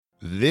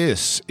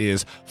This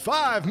is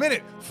 5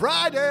 Minute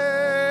Friday!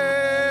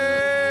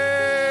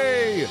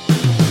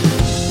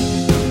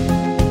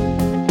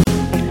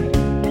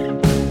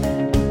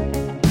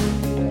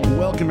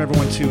 Welcome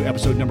everyone to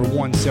episode number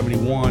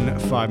 171,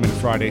 5 Minute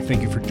Friday.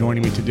 Thank you for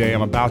joining me today.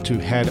 I'm about to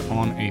head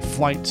on a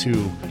flight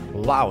to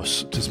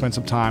Laos to spend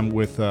some time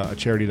with a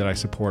charity that I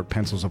support,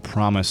 Pencils of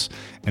Promise,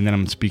 and then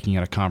I'm speaking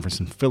at a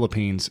conference in the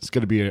Philippines. It's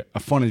going to be a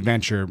fun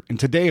adventure, and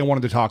today I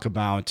wanted to talk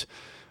about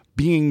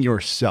being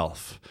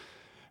yourself.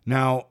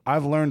 Now,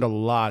 I've learned a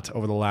lot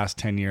over the last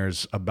 10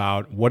 years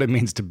about what it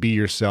means to be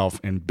yourself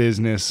in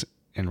business,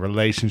 in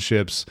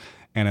relationships,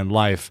 and in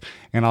life.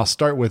 And I'll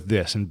start with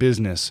this. In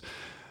business,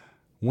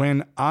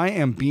 when I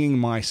am being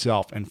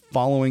myself and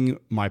following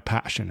my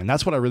passion, and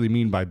that's what I really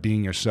mean by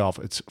being yourself,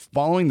 it's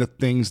following the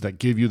things that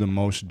give you the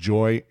most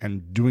joy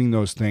and doing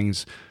those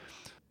things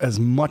as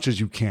much as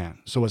you can.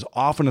 So as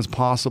often as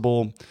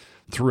possible,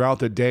 throughout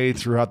the day,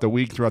 throughout the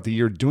week, throughout the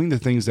year, doing the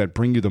things that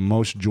bring you the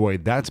most joy.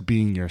 That's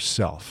being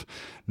yourself.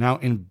 Now,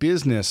 in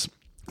business,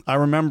 I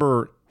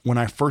remember when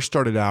I first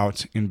started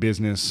out in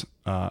business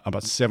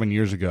about 7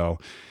 years ago,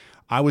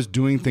 I was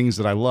doing things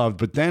that I loved,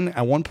 but then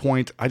at one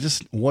point, I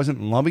just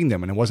wasn't loving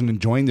them and I wasn't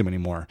enjoying them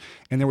anymore.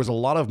 And there was a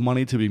lot of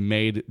money to be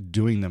made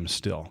doing them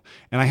still.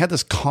 And I had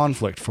this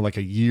conflict for like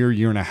a year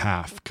and a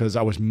half because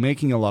I was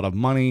making a lot of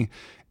money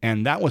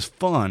and that was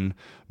fun,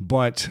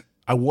 but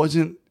I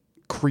wasn't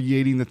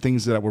creating the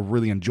things that were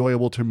really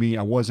enjoyable to me.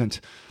 I wasn't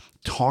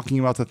talking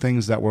about the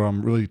things that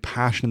I'm really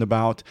passionate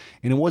about,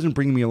 and it wasn't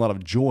bringing me a lot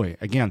of joy.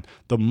 Again,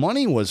 the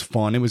money was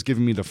fun. It was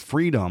giving me the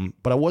freedom,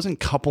 but I wasn't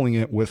coupling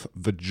it with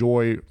the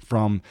joy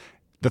from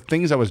the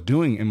things I was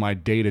doing in my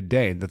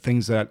day-to-day, the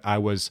things that I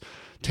was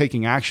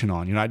taking action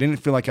on. I didn't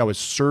feel like I was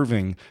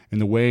serving in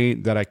the way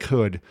that I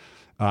could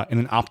in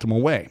an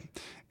optimal way.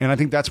 And I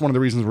think that's one of the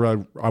reasons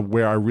where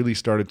I really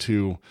started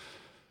to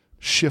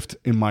shift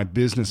in my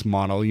business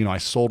model. I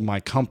sold my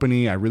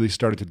company. I really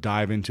started to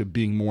dive into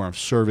being more of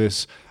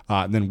service,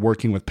 then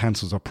working with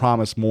Pencils of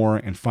Promise more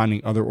and finding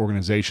other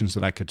organizations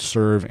that I could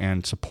serve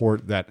and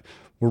support that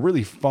were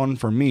really fun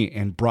for me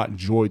and brought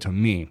joy to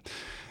me.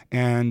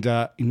 And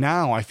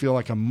now I feel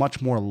like I'm much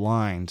more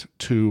aligned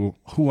to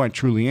who I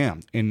truly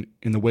am in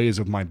the ways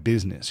of my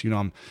business.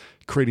 I'm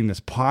creating this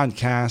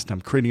podcast.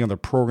 I'm creating other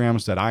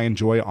programs that I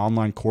enjoy,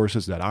 online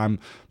courses that I'm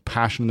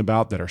passionate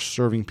about that are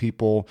serving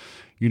people.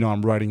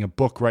 I'm writing a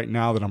book right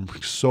now that I'm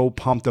so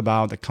pumped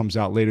about that comes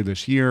out later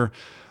this year.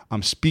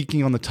 I'm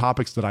speaking on the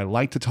topics that I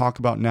like to talk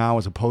about now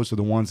as opposed to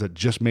the ones that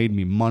just made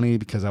me money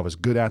because I was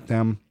good at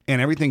them.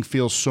 And everything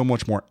feels so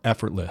much more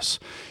effortless.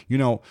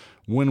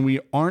 When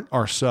we aren't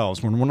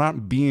ourselves, when we're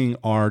not being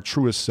our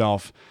truest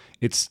self,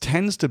 it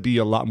tends to be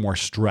a lot more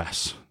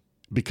stress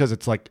because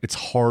it's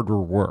harder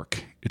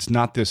work. It's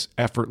not this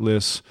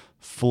effortless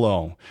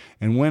flow.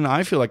 And when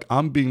I feel like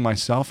I'm being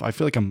myself, I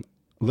feel like I'm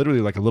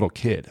literally like a little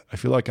kid. I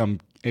feel like I'm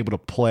able to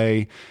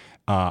play.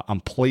 I'm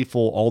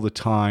playful all the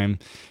time,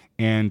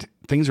 and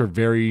things are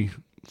very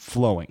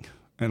flowing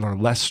and are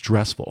less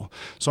stressful.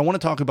 So I want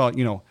to talk about,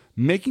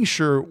 making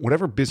sure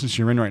whatever business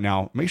you're in right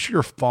now, make sure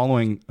you're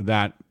following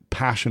that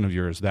passion of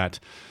yours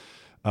that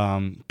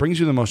brings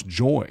you the most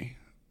joy,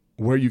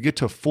 where you get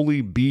to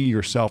fully be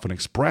yourself and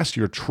express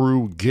your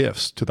true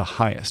gifts to the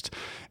highest.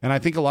 And I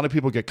think a lot of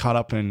people get caught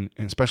up in,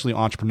 especially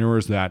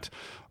entrepreneurs that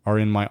are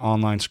in my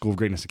online School of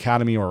Greatness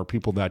Academy or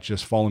people that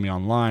just follow me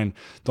online,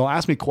 they'll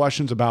ask me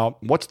questions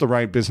about what's the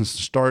right business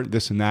to start,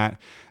 this and that.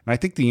 And I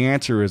think the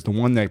answer is the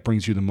one that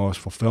brings you the most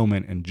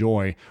fulfillment and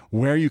joy,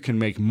 where you can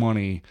make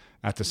money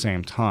at the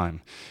same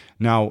time.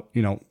 Now,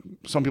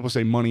 some people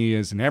say money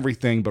isn't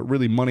everything, but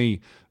really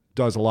money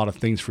does a lot of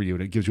things for you,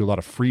 and it gives you a lot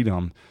of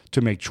freedom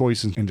to make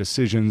choices and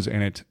decisions,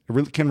 and it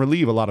really can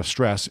relieve a lot of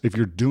stress if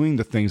you're doing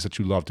the things that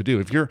you love to do.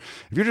 If you're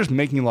just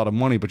making a lot of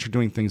money, but you're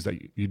doing things that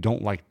you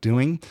don't like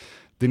doing,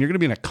 then you're going to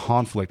be in a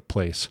conflict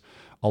place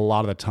a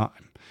lot of the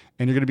time.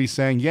 And you're going to be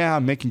saying, yeah,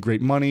 I'm making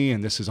great money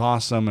and this is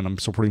awesome and I'm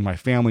supporting my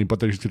family, but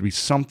there's going to be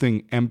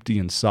something empty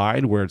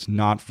inside where it's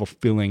not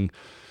fulfilling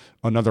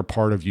another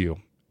part of you.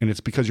 And it's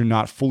because you're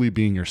not fully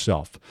being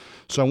yourself.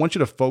 So I want you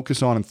to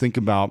focus on and think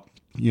about,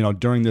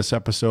 during this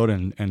episode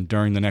and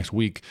during the next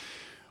week,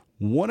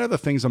 what are the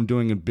things I'm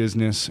doing in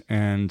business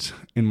and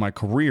in my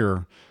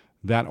career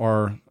that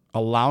are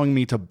allowing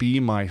me to be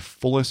my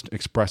fullest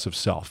expressive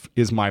self?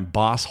 Is my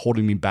boss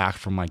holding me back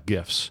from my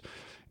gifts?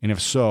 And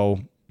if so,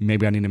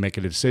 maybe I need to make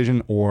a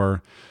decision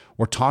or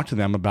talk to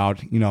them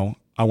about,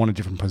 I want a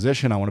different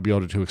position. I want to be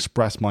able to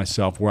express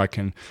myself where I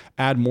can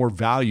add more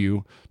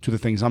value to the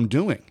things I'm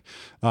doing.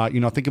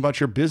 Think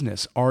about your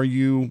business. Are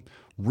you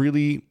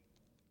really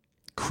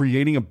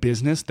creating a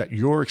business that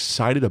you're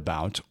excited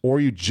about, or are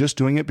you just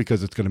doing it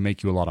because it's going to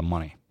make you a lot of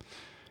money?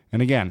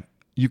 And again,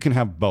 you can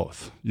have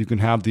both. You can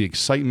have the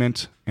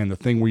excitement and the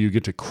thing where you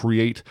get to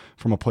create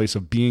from a place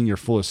of being your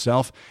fullest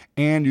self,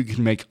 and you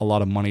can make a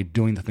lot of money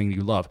doing the thing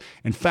you love.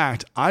 In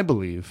fact, I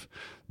believe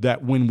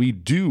that when we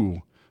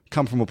do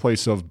come from a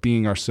place of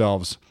being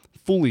ourselves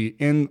fully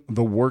in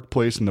the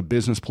workplace and the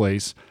business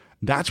place,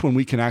 that's when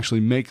we can actually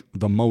make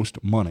the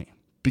most money.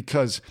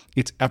 because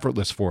it's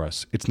effortless for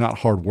us. It's not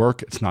hard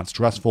work. It's not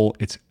stressful.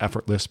 It's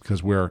effortless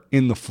because we're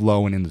in the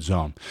flow and in the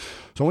zone.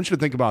 So I want you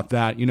to think about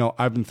that.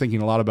 I've been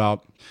thinking a lot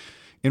about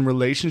in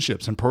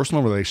relationships and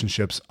personal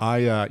relationships.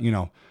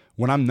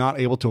 When I'm not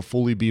able to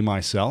fully be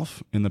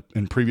myself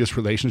in previous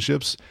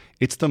relationships,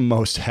 it's the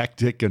most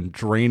hectic and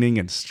draining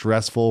and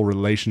stressful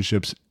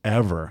relationships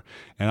ever.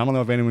 And I don't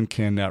know if anyone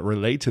can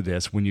relate to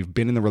this when you've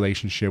been in the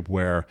relationship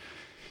where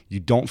you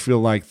don't feel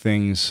like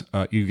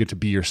you get to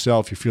be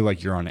yourself. You feel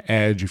like you're on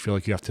edge. You feel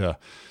like you have to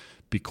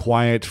be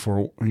quiet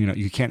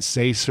you can't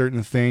say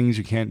certain things.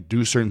 You can't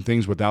do certain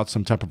things without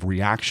some type of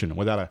reaction,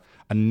 without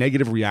a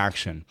negative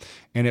reaction.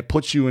 And it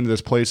puts you into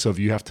this place of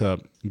you have to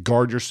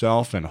guard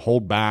yourself and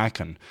hold back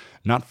and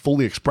not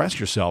fully express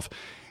yourself.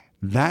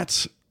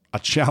 That's a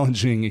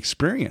challenging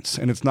experience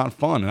and it's not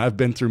fun. And I've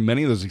been through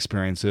many of those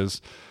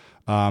experiences.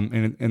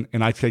 And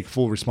I take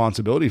full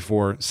responsibility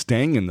for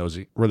staying in those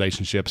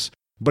relationships.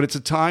 But it's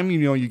a time,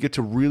 you get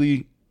to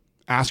really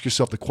ask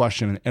yourself the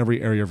question in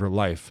every area of your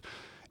life.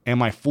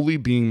 Am I fully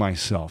being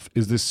myself?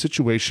 Is this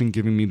situation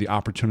giving me the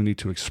opportunity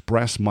to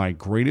express my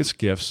greatest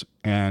gifts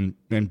and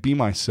be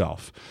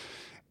myself?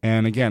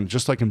 And again,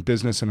 just like in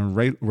business and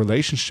in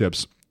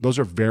relationships, those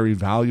are very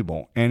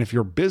valuable. And if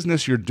your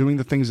business, you're doing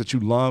the things that you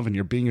love and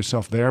you're being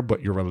yourself there,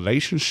 but your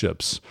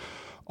relationships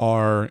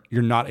you're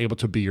not able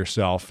to be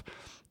yourself,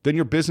 then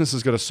your business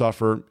is going to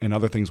suffer and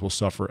other things will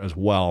suffer as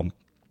well,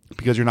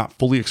 because you're not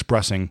fully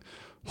expressing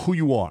who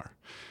you are.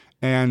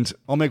 And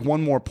I'll make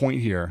one more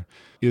point here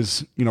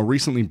is,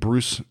 recently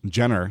Bruce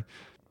Jenner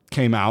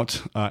came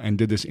out and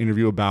did this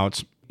interview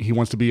about he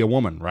wants to be a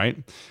woman,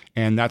 right?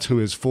 And that's who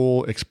his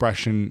full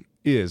expression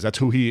is. That's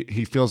who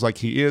he feels like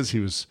he is.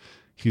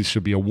 He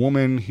should be a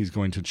woman. He's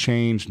going to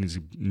change and he's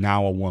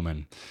now a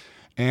woman.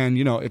 And,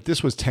 if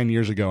this was 10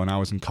 years ago and I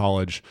was in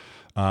college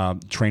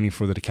training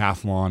for the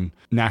decathlon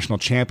national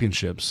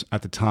championships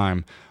at the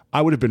time,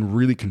 I would have been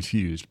really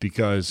confused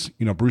because,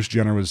 Bruce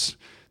Jenner was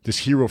this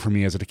hero for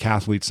me as a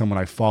decathlete, someone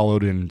I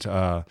followed and,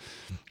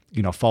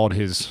 followed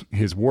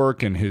his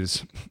work and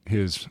his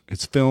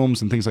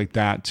films and things like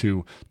that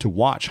to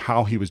watch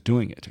how he was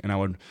doing it. And I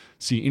would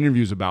see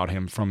interviews about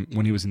him from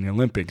when he was in the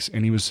Olympics.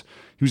 And he was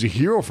a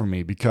hero for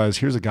me because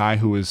here's a guy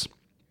who was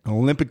an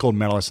Olympic gold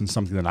medalist in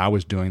something that I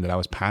was doing that I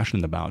was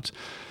passionate about.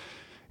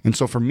 And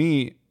so for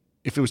me,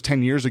 if it was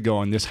 10 years ago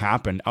and this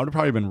happened, I would have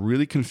probably been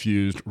really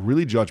confused,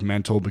 really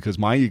judgmental because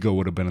my ego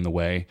would have been in the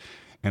way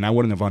and I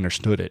wouldn't have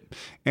understood it.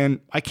 And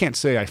I can't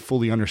say I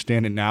fully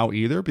understand it now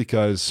either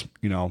because,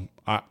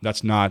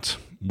 that's not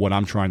what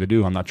I'm trying to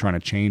do. I'm not trying to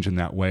change in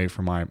that way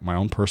for my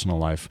own personal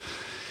life.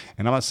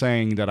 And I'm not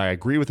saying that I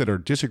agree with it or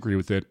disagree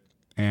with it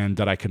and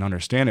that I can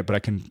understand it, but I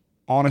can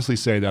honestly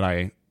say that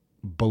I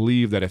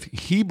believe that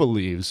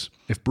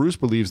if Bruce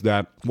believes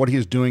that what he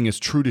is doing is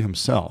true to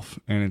himself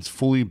and it's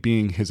fully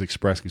being his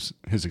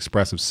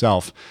expressive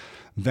self,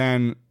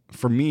 then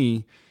for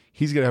me,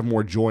 he's going to have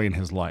more joy in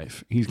his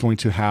life. He's going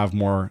to have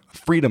more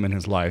freedom in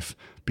his life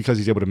because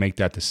he's able to make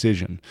that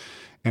decision.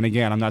 And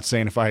again, I'm not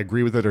saying if I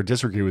agree with it or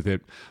disagree with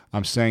it.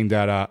 I'm saying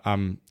that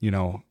I'm,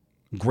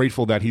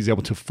 grateful that he's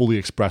able to fully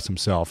express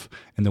himself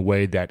in the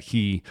way that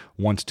he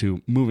wants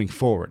to moving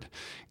forward.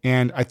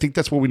 And I think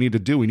that's what we need to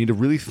do. We need to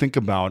really think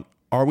about,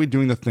 are we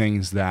doing the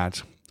things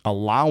that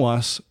allow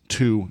us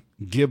to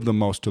give the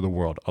most to the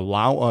world,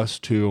 allow us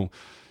to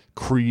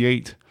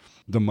create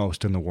the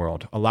most in the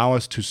world, allow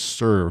us to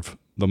serve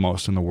the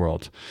most in the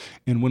world.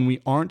 And when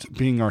we aren't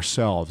being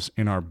ourselves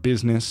in our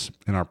business,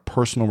 in our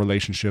personal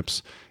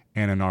relationships,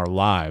 and in our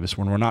lives,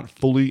 when we're not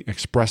fully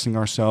expressing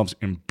ourselves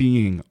and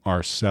being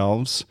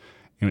ourselves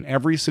in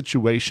every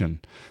situation,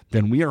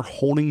 then we are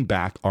holding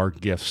back our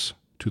gifts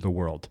to the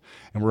world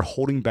and we're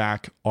holding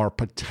back our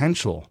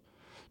potential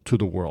to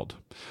the world.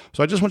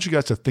 So I just want you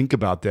guys to think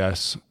about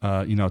this,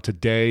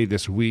 today,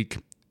 this week,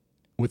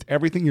 with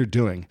everything you're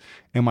doing.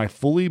 Am I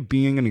fully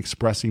being and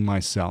expressing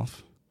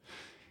myself?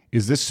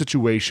 Is this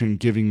situation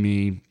giving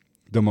me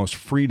the most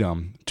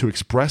freedom to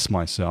express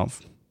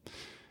myself?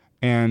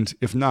 And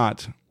if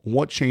not,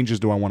 what changes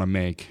do I want to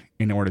make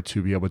in order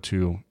to be able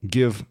to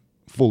give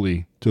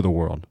fully to the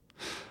world?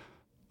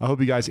 I hope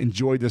you guys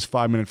enjoyed this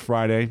 5-Minute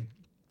Friday.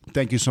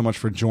 Thank you so much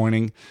for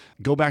joining.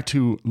 Go back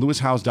to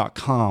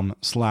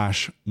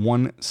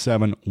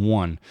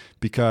lewishowes.com/171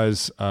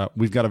 because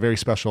we've got a very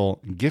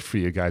special gift for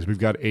you guys. We've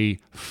got a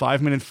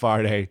 5-Minute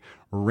Friday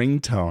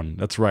ringtone.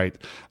 That's right.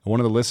 One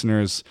of the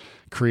listeners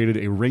created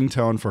a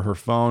ringtone for her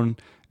phone,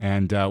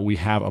 and we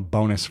have a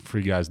bonus for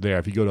you guys there.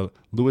 If you go to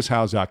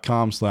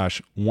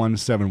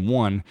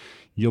lewishowes.com/171,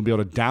 you'll be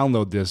able to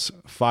download this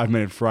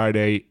 5-Minute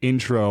Friday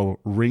intro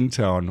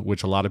ringtone,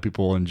 which a lot of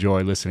people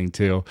enjoy listening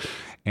to.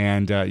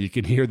 And you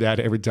can hear that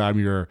every time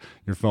your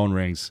phone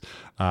rings.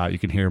 You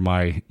can hear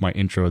my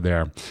intro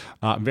there.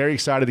 Very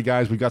excited,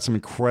 guys. We've got some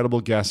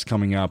incredible guests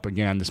coming up.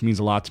 Again, this means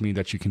a lot to me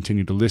that you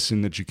continue to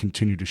listen, that you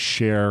continue to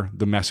share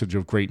the message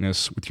of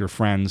greatness with your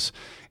friends.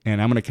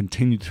 And I'm going to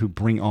continue to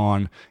bring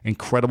on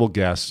incredible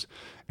guests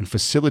and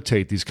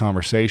facilitate these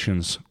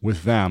conversations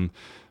with them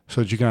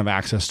so that you can have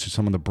access to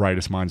some of the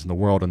brightest minds in the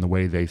world and the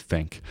way they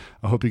think.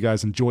 I hope you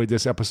guys enjoyed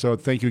this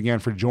episode. Thank you again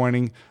for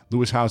joining.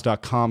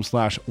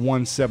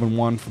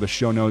 lewishowes.com/171 for the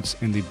show notes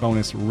and the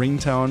bonus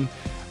ringtone.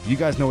 You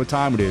guys know what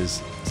time it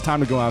is. It's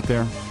time to go out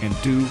there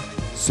and do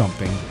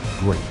something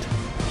great.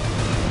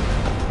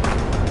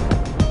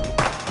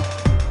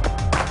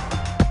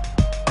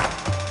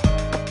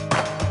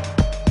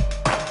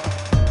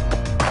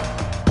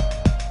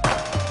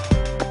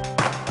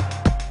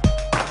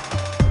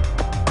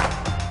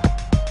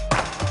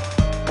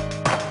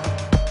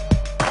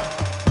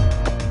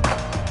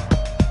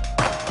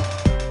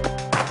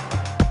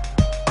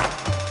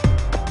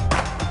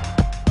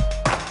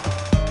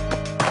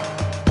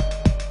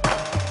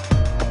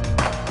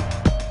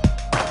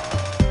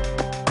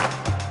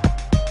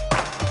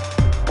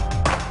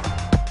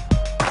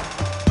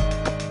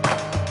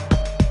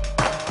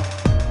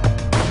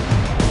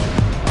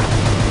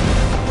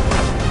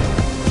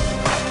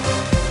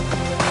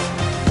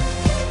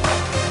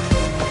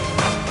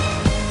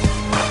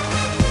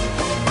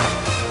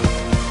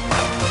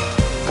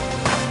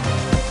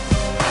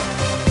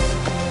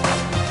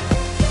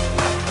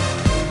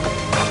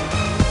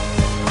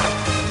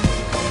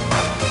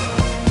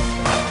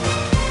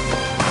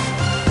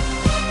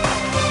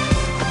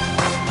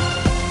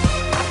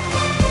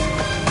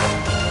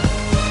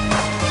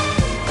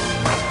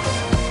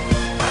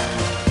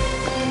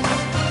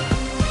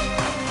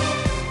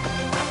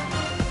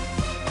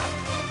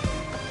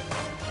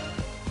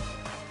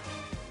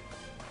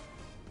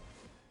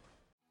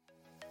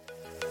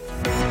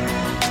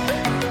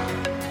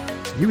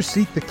 You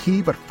seek the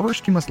key, but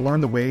first you must learn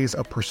the ways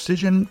of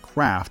precision,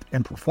 craft,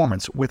 and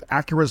performance with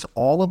Acura's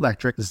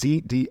all-electric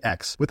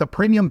ZDX. With a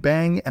premium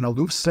Bang and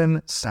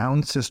Olufsen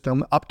sound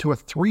system, up to a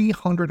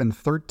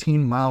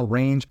 313-mile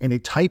range, and a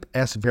Type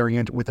S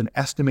variant with an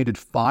estimated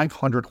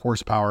 500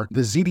 horsepower,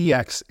 the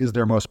ZDX is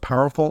their most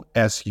powerful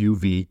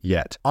SUV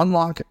yet.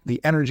 Unlock the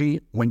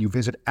energy when you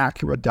visit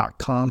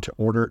Acura.com to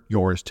order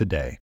yours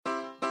today.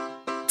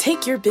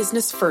 Take your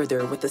business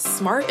further with the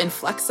smart and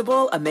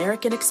flexible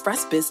American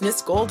Express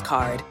Business Gold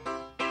Card.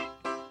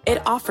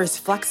 It offers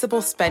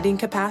flexible spending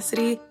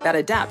capacity that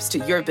adapts to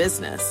your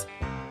business.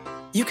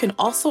 You can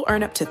also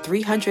earn up to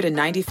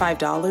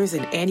 $395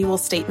 in annual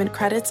statement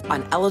credits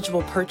on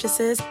eligible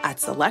purchases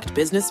at select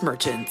business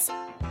merchants.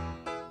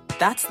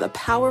 That's the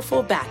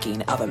powerful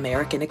backing of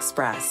American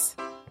Express.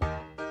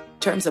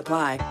 Terms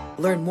apply.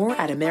 Learn more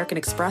at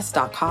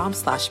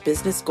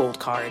americanexpress.com/business gold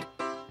card.